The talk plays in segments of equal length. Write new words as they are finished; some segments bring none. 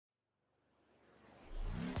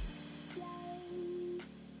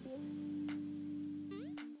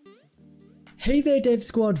Hey there Dev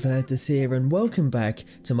Squad, Virtus here and welcome back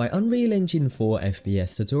to my Unreal Engine 4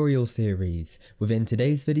 FPS tutorial series. Within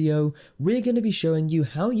today's video, we're going to be showing you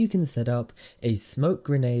how you can set up a smoke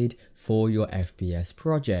grenade for your FPS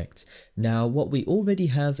project. Now what we already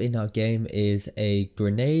have in our game is a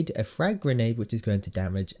grenade, a frag grenade which is going to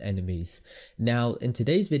damage enemies. Now in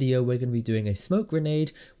today's video we're going to be doing a smoke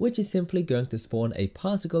grenade which is simply going to spawn a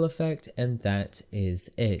particle effect, and that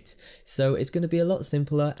is it. So it's going to be a lot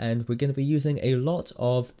simpler and we're going to be using a lot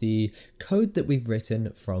of the code that we've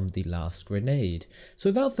written from the last grenade. So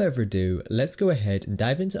without further ado, let's go ahead and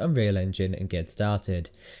dive into Unreal Engine and get started.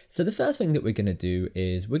 So the first thing that we're going to do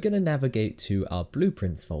is we're going to navigate to our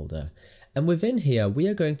blueprints folder. And within here, we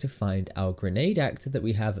are going to find our grenade actor that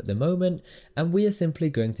we have at the moment, and we are simply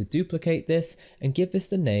going to duplicate this and give this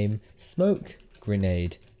the name Smoke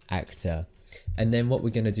Grenade Actor. And then what we're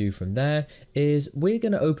going to do from there is we're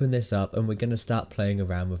going to open this up and we're going to start playing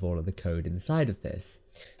around with all of the code inside of this.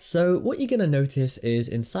 So what you're going to notice is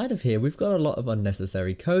inside of here we've got a lot of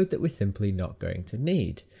unnecessary code that we're simply not going to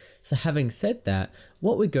need. So having said that,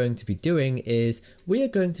 what we're going to be doing is we are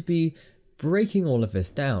going to be breaking all of this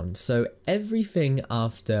down. So everything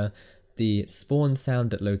after the spawn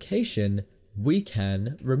sound at location, we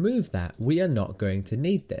can remove that. We are not going to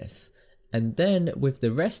need this. And then with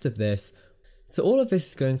the rest of this, so all of this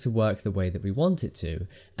is going to work the way that we want it to,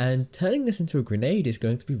 and turning this into a grenade is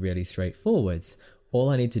going to be really straightforward. All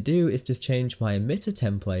I need to do is just change my emitter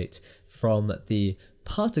template from the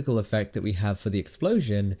particle effect that we have for the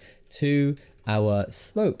explosion to our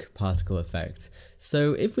smoke particle effect.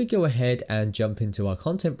 So if we go ahead and jump into our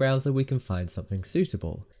content browser, we can find something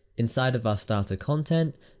suitable. Inside of our starter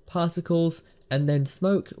content, particles, and then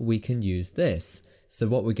smoke, we can use this. So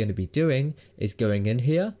what we're going to be doing is going in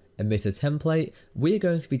here, emitter template, we're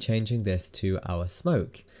going to be changing this to our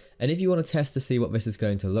smoke. And if you want to test to see what this is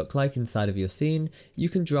going to look like inside of your scene, you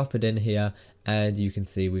can drop it in here and you can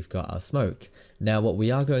see we've got our smoke. Now what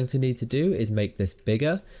we are going to need to do is make this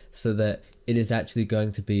bigger so that it is actually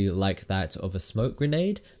going to be like that of a smoke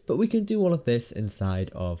grenade, but we can do all of this inside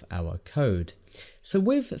of our code. So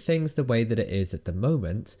with things the way that it is at the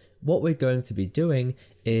moment, what we're going to be doing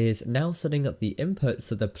is now setting up the input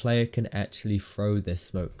so the player can actually throw this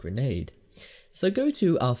smoke grenade. So go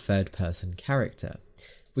to our third person character.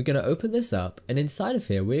 We're going to open this up, and inside of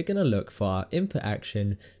here we're going to look for our input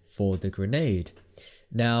action for the grenade.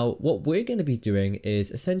 Now what we're going to be doing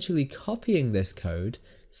is essentially copying this code,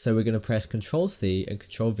 so we're going to press Ctrl C and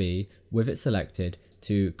Ctrl V with it selected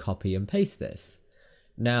to copy and paste this.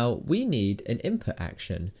 Now we need an input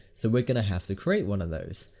action, so we're going to have to create one of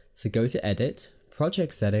those. So go to Edit,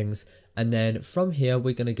 Project Settings, and then from here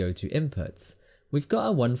we're going to go to Inputs. We've got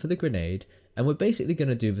our one for the grenade, and we're basically going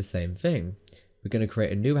to do the same thing. We're going to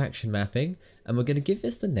create a new action mapping, and we're going to give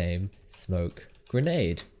this the name Smoke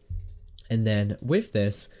Grenade. And then with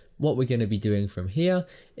this, what we're going to be doing from here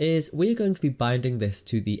is we're going to be binding this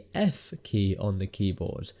to the F key on the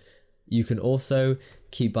keyboard. You can also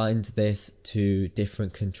keybind this to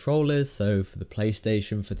different controllers, so for the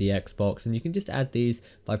PlayStation, for the Xbox, and you can just add these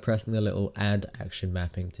by pressing the little add action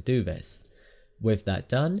mapping to do this. With that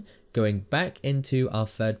done, going back into our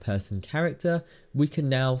third person character, we can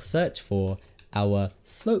now search for our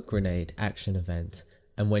smoke grenade action event,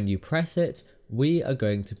 and when you press it, we are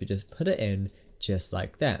going to just put it in just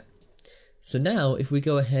like that. So now if we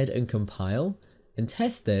go ahead and compile and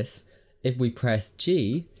test this, if we press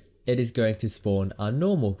G, it is going to spawn our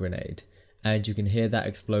normal grenade, and you can hear that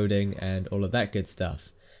exploding and all of that good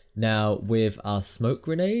stuff. Now with our smoke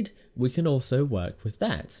grenade, we can also work with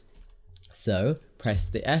that. So press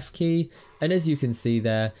the F key, and as you can see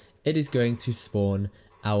there, it is going to spawn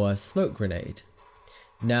our smoke grenade.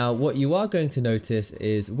 Now what you are going to notice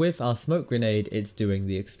is with our smoke grenade, it's doing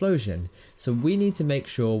the explosion. So we need to make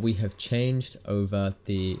sure we have changed over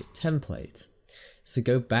the template. So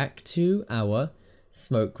go back to our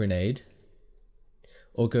smoke grenade,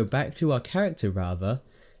 or go back to our character rather,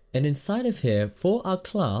 and inside of here for our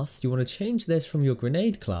class you want to change this from your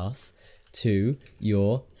grenade class to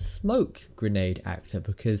your smoke grenade actor,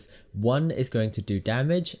 because one is going to do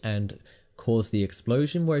damage and cause the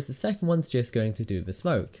explosion, whereas the second one's just going to do the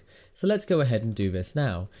smoke. So let's go ahead and do this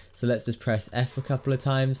now. So let's just press F a couple of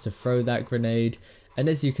times to throw that grenade, and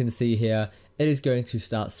as you can see here, it is going to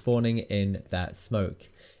start spawning in that smoke.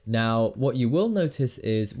 Now what you will notice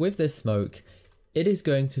is with this smoke, it is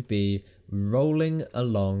going to be rolling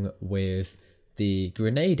along with the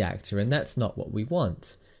grenade actor, and that's not what we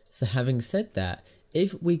want. So having said that,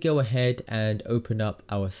 if we go ahead and open up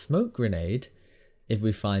our smoke grenade, if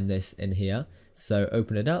we find this in here, so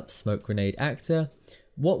open it up, smoke grenade actor,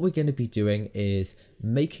 what we're going to be doing is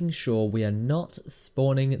making sure we are not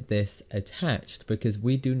spawning this attached, because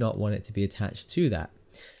we do not want it to be attached to that.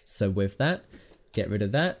 So with that, get rid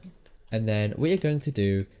of that, and then we are going to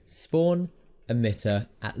do spawn emitter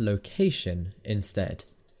at location instead.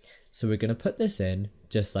 So we're going to put this in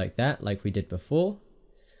just like that, like we did before.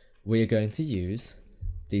 We are going to use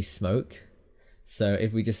the smoke. So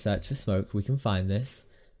if we just search for smoke, we can find this,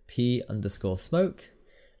 p_smoke,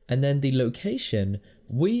 and then the location,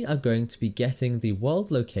 we are going to be getting the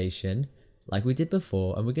world location like we did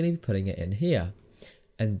before, and we're going to be putting it in here.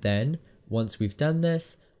 And then once we've done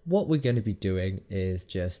this, what we're going to be doing is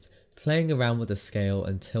just playing around with the scale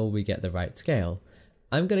until we get the right scale.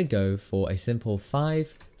 I'm going to go for a simple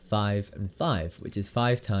 5, 5, and 5, which is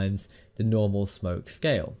 5 times the normal smoke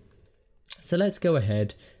scale. So let's go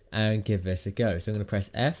ahead and give this a go. So I'm going to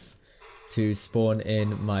press F to spawn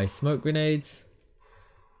in my smoke grenades.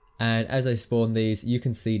 And as I spawn these, you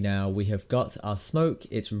can see now we have got our smoke.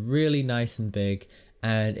 It's really nice and big,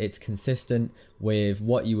 and it's consistent with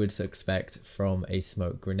what you would expect from a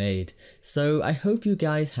smoke grenade. So I hope you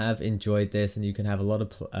guys have enjoyed this and you can have a lot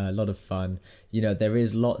of fun. You know, there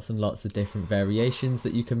is lots and lots of different variations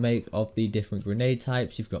that you can make of the different grenade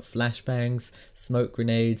types. You've got flashbangs, smoke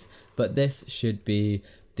grenades, but this should be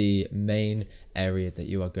the main area that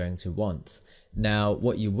you are going to want. Now,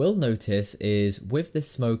 what you will notice is with this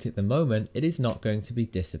smoke at the moment, it is not going to be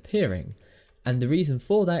disappearing. And the reason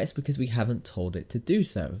for that is because we haven't told it to do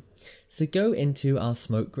so. So go into our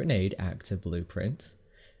smoke grenade actor blueprint.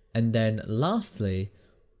 And then lastly,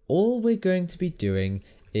 all we're going to be doing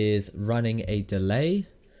is running a delay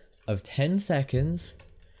of 10 seconds.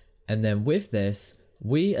 And then with this,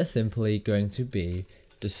 we are simply going to be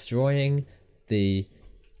destroying the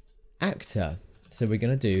actor. So we're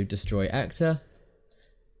going to do destroy actor,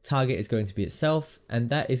 target is going to be itself, and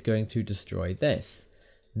that is going to destroy this.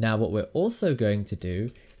 Now what we're also going to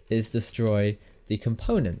do is destroy the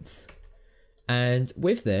components. And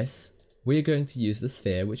with this, we're going to use the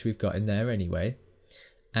sphere, which we've got in there anyway.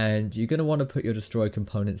 And you're going to want to put your destroy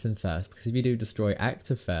components in first, because if you do destroy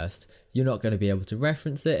actor first, you're not going to be able to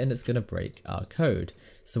reference it and it's going to break our code.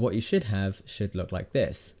 So what you should have should look like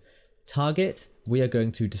this. Target, we are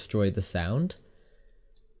going to destroy the sound.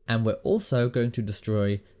 And we're also going to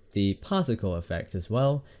destroy the particle effect as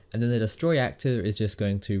well. And then the destroy actor is just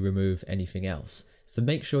going to remove anything else. So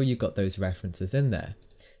make sure you've got those references in there.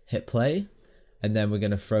 Hit play, and then we're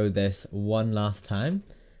going to throw this one last time.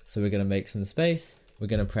 So we're going to make some space. We're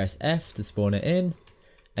going to press F to spawn it in.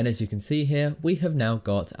 And as you can see here, we have now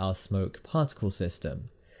got our smoke particle system.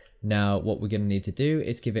 Now what we're going to need to do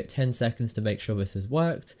is give it 10 seconds to make sure this has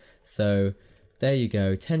worked. So there you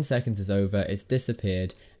go, 10 seconds is over, it's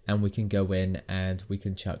disappeared, and we can go in and we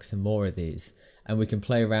can chuck some more of these. And we can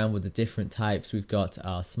play around with the different types. We've got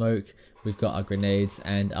our smoke, we've got our grenades,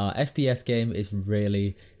 and our FPS game is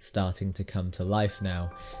really starting to come to life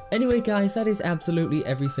now. Anyway guys, that is absolutely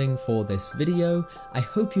everything for this video. I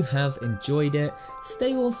hope you have enjoyed it.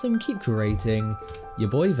 Stay awesome, keep creating. Your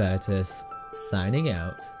boy Virtus, signing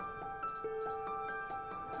out.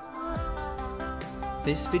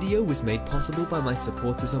 This video was made possible by my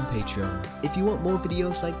supporters on Patreon. If you want more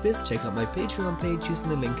videos like this, check out my Patreon page using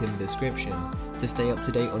the link in the description. To stay up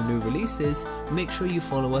to date on new releases, make sure you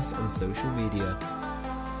follow us on social media.